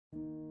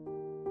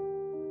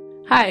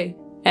Hi,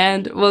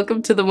 and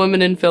welcome to the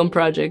Women in Film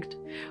Project.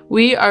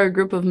 We are a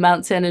group of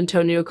Mount San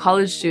Antonio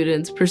college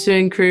students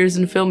pursuing careers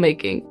in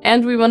filmmaking,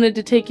 and we wanted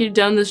to take you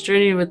down this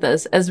journey with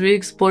us as we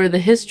explore the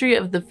history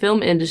of the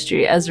film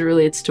industry as it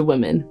relates to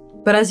women.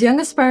 But as young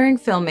aspiring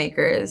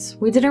filmmakers,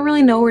 we didn't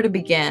really know where to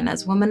begin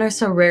as women are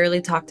so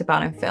rarely talked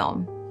about in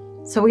film.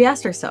 So we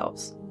asked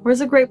ourselves,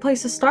 where's a great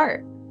place to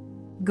start?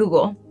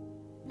 Google.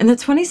 In the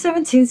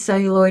 2017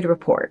 Celluloid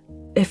report,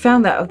 it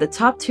found that of the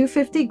top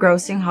 250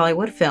 grossing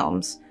Hollywood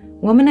films,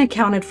 women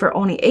accounted for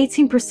only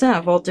 18%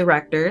 of all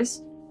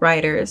directors,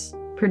 writers,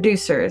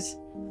 producers,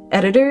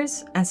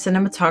 editors, and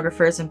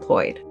cinematographers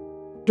employed.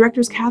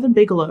 Directors Kathryn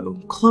Bigelow,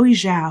 Chloe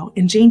Zhao,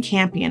 and Jane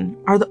Campion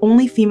are the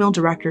only female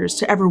directors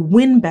to ever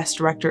win Best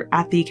Director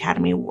at the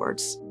Academy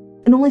Awards,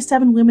 and only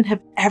 7 women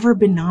have ever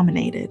been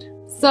nominated.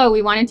 So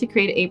we wanted to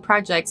create a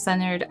project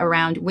centered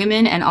around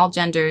women and all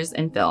genders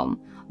in film.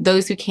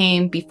 Those who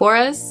came before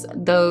us,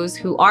 those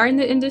who are in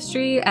the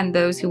industry, and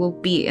those who will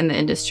be in the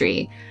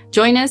industry.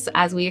 Join us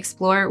as we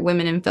explore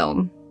women in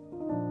film.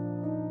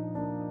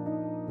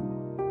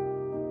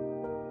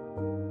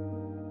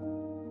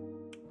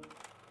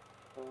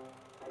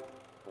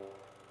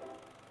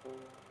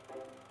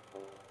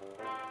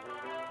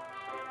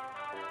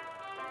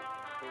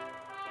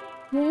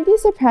 You may be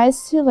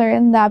surprised to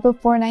learn that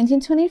before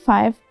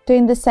 1925,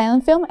 during the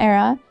silent film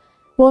era,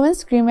 women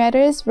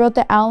screenwriters wrote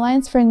the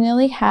outlines for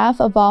nearly half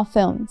of all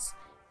films.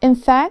 In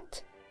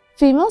fact,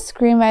 female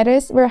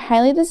screenwriters were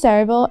highly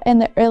desirable in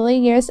the early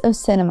years of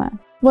cinema.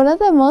 One of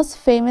the most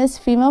famous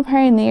female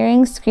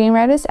pioneering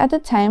screenwriters at the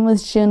time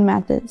was June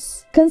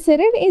Mathis.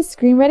 Considered a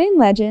screenwriting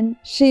legend,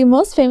 she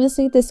most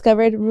famously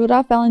discovered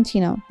Rudolph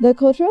Valentino, the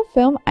cultural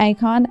film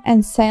icon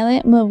and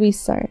silent movie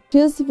star. She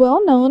was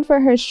well known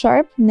for her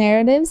sharp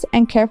narratives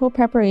and careful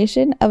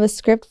preparation of a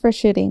script for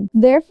shooting,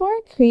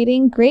 therefore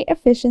creating great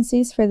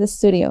efficiencies for the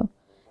studio.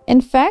 In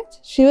fact,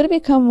 she would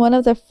become one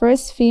of the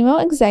first female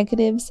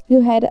executives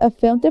who had a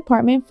film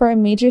department for a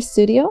major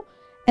studio,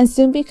 and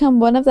soon become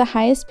one of the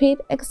highest paid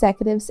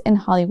executives in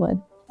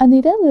Hollywood.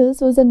 Anita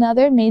Loos was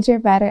another major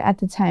writer at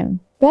the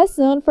time. Best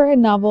known for her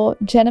novel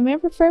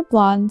Gentlemen Prefer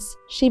Blondes,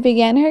 she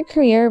began her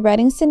career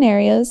writing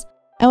scenarios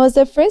and was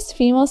the first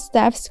female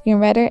staff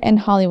screenwriter in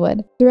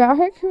Hollywood. Throughout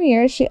her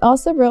career, she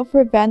also wrote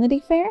for Vanity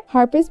Fair,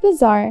 Harper's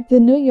Bazaar, The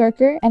New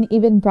Yorker, and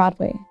even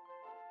Broadway.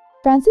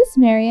 Frances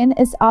Marion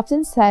is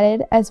often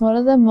cited as one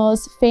of the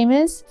most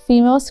famous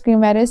female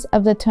screenwriters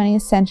of the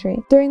 20th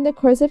century. During the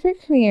course of her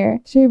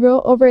career, she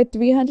wrote over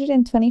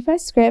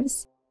 325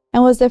 scripts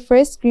and was the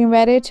first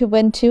screenwriter to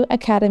win 2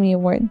 Academy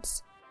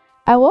Awards.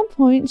 At one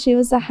point, she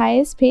was the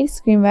highest paid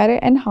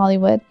screenwriter in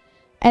Hollywood,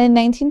 and in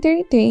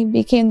 1933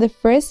 became the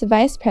first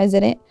vice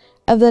president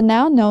of the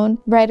now known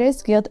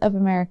Writers Guild of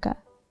America.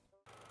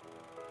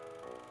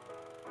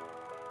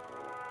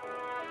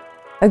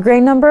 A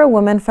great number of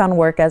women found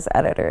work as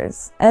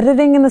editors.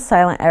 Editing in the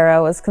silent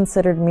era was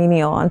considered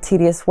menial and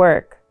tedious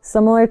work,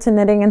 similar to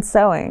knitting and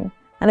sewing,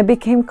 and it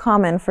became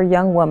common for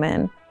young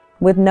women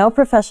with no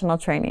professional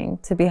training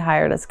to be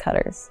hired as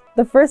cutters.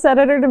 The first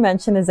editor to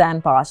mention is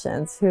Anne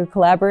Boschens, who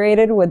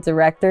collaborated with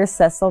director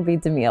Cecil B.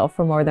 DeMille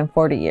for more than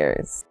 40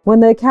 years.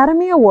 When the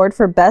Academy Award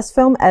for Best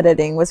Film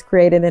Editing was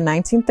created in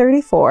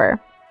 1934,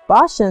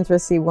 Boschens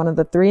received one of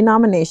the 3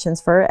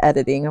 nominations for her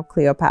editing of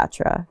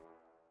Cleopatra.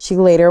 She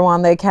later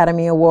won the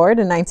Academy Award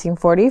in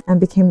 1940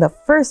 and became the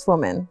first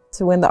woman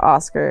to win the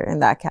Oscar in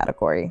that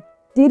category.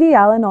 Dede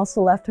Allen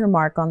also left her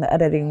mark on the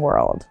editing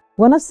world.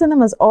 One of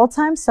cinema's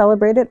all-time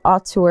celebrated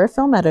auteur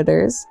film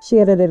editors, she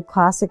edited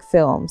classic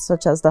films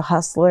such as The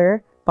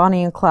Hustler,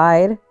 Bonnie and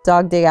Clyde,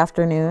 Dog Day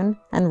Afternoon,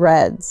 and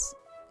Reds.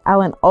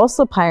 Allen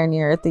also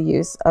pioneered the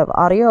use of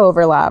audio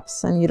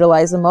overlaps and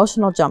utilized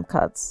emotional jump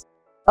cuts.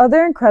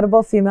 Other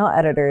incredible female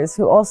editors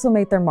who also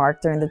made their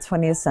mark during the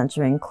 20th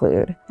century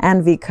include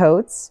Anne V.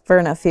 Coates,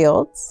 Verna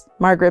Fields,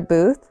 Margaret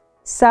Booth,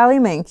 Sally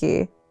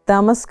Menke,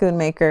 Thelma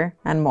Schoonmaker,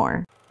 and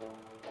more.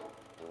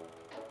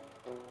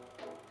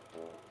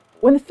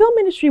 When the film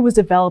industry was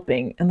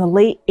developing in the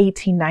late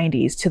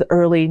 1890s to the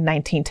early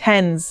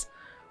 1910s,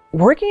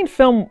 working in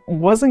film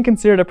wasn't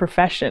considered a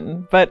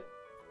profession, but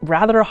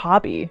rather a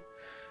hobby.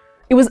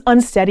 It was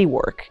unsteady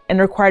work and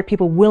required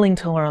people willing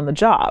to learn on the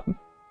job.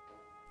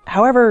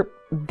 However,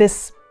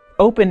 this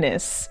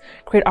openness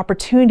created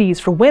opportunities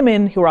for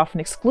women who were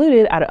often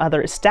excluded out of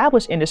other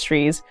established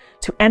industries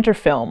to enter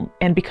film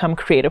and become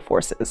creative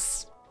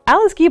forces.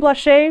 Alice Guy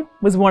Blaché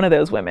was one of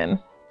those women.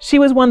 She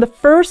was one of the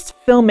first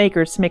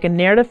filmmakers to make a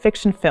narrative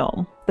fiction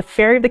film, The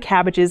Fairy of the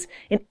Cabbages,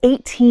 in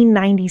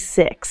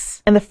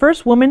 1896, and the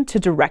first woman to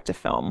direct a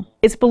film.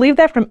 It's believed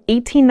that from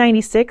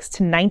 1896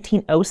 to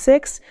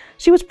 1906,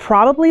 she was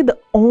probably the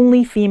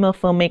only female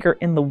filmmaker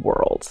in the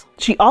world.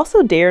 She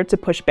also dared to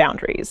push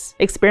boundaries,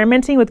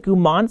 experimenting with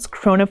Gaumont's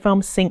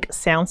Chronofilm Sync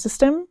sound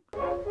system,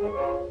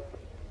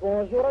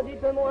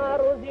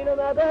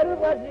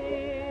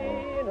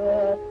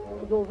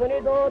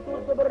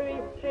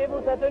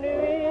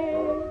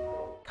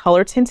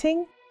 color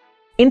tinting,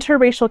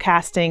 interracial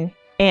casting,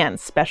 and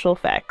special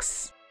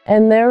effects.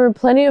 And there were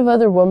plenty of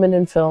other women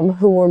in film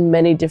who wore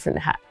many different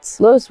hats.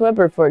 Lois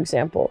Weber, for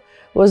example,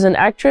 was an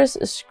actress,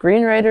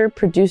 screenwriter,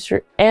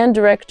 producer, and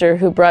director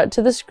who brought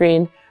to the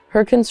screen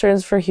her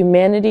concerns for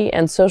humanity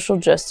and social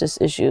justice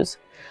issues,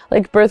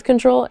 like birth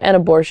control and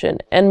abortion,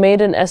 and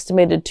made an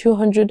estimated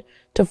 200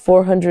 to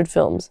 400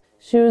 films.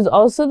 She was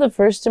also the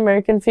first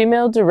American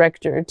female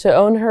director to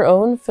own her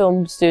own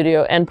film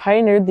studio and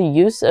pioneered the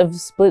use of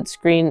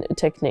split-screen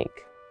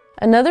technique.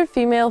 Another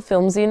female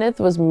film zenith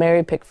was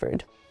Mary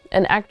Pickford,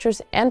 an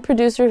actress and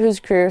producer whose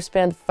career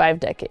spanned 5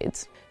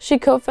 decades. She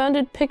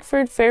co-founded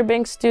Pickford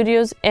Fairbanks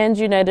Studios and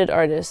United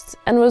Artists,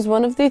 and was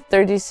one of the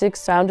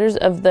 36 founders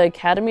of the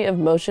Academy of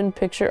Motion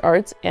Picture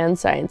Arts and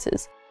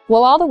Sciences.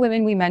 While all the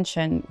women we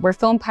mentioned were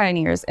film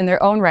pioneers in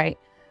their own right,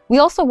 we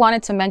also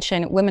wanted to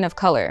mention women of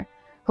color,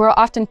 who are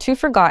often too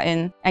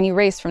forgotten and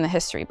erased from the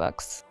history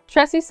books.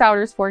 Tressie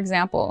Souders, for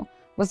example,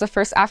 was the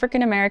first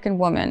African-American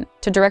woman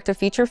to direct a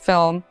feature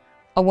film,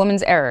 A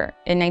Woman's Error,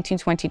 in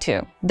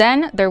 1922.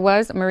 Then there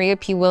was Maria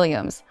P.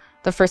 Williams,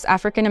 the first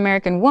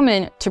African-American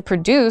woman to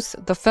produce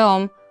the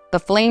film The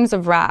Flames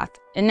of Wrath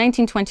in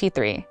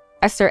 1923.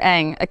 Esther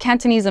Eng, a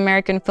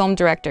Cantonese-American film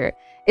director,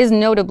 is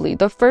notably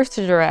the first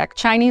to direct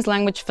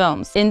Chinese-language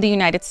films in the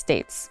United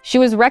States. She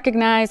was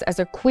recognized as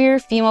a queer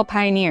female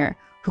pioneer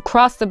who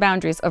crossed the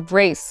boundaries of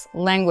race,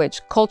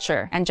 language,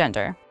 culture, and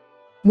gender.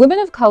 Women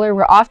of color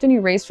were often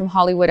erased from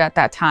Hollywood at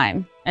that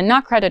time and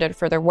not credited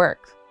for their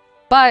work.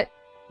 But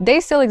they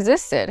still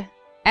existed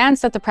and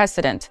set the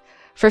precedent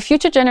for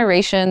future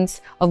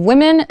generations of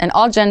women and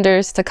all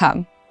genders to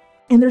come.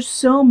 And there's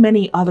so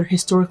many other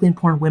historically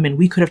important women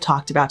we could have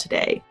talked about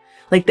today,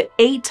 like the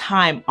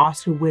 8-time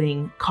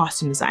Oscar-winning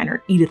costume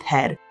designer Edith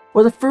Head,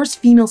 or the first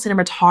female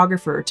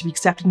cinematographer to be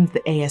accepted into the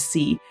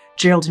ASC,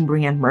 Geraldine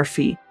Brienne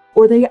Murphy,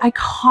 or the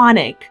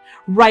iconic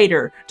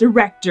writer,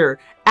 director,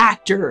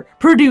 actor,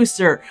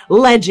 producer,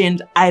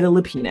 legend Ida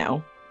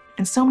Lupino,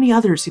 and so many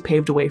others who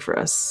paved the way for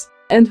us.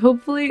 And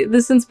hopefully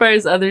this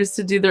inspires others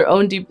to do their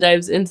own deep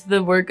dives into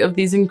the work of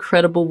these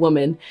incredible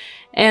women.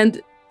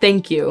 And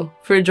thank you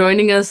for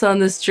joining us on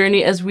this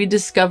journey as we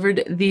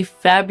discovered the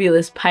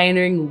fabulous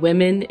pioneering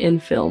women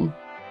in film.